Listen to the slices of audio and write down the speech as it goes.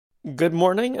Good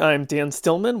morning, I'm Dan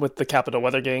Stillman with the Capital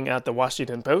Weather Gang at the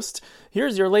Washington Post.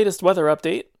 Here's your latest weather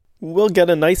update. We'll get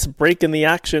a nice break in the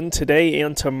action today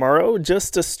and tomorrow.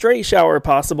 Just a stray shower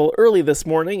possible early this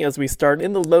morning as we start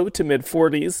in the low to mid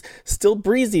 40s. Still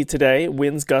breezy today,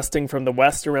 winds gusting from the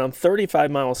west around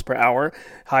 35 miles per hour.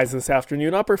 Highs this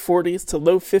afternoon upper 40s to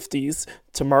low 50s.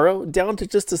 Tomorrow, down to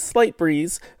just a slight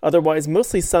breeze, otherwise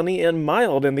mostly sunny and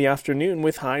mild in the afternoon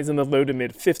with highs in the low to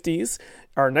mid 50s.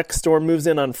 Our next storm moves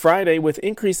in on Friday with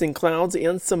increasing clouds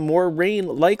and some more rain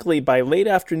likely by late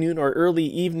afternoon or early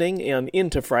evening and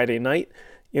into Friday night.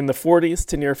 In the 40s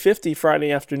to near 50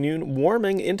 Friday afternoon,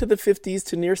 warming into the 50s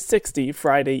to near 60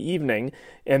 Friday evening,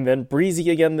 and then breezy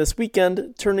again this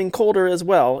weekend, turning colder as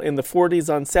well in the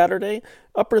 40s on Saturday,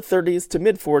 upper 30s to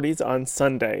mid 40s on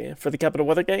Sunday. For the Capital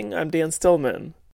Weather Gang, I'm Dan Stillman.